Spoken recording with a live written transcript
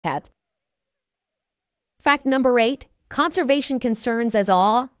habitats. Fact number 8, conservation concerns as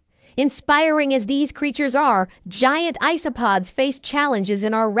awe. Inspiring as these creatures are, giant isopods face challenges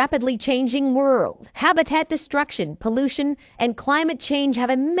in our rapidly changing world. Habitat destruction, pollution, and climate change have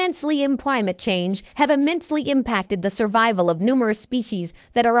immensely impacted the survival of numerous species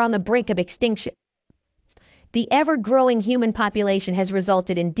that are on the brink of extinction. The ever-growing human population has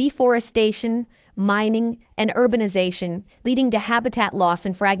resulted in deforestation, mining, and urbanization, leading to habitat loss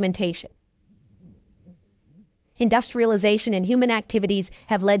and fragmentation. Industrialization and human activities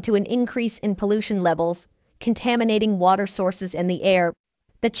have led to an increase in pollution levels, contaminating water sources and the air.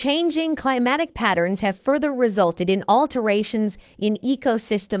 The changing climatic patterns have further resulted in alterations in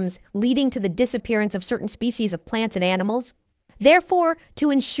ecosystems, leading to the disappearance of certain species of plants and animals. Therefore,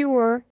 to ensure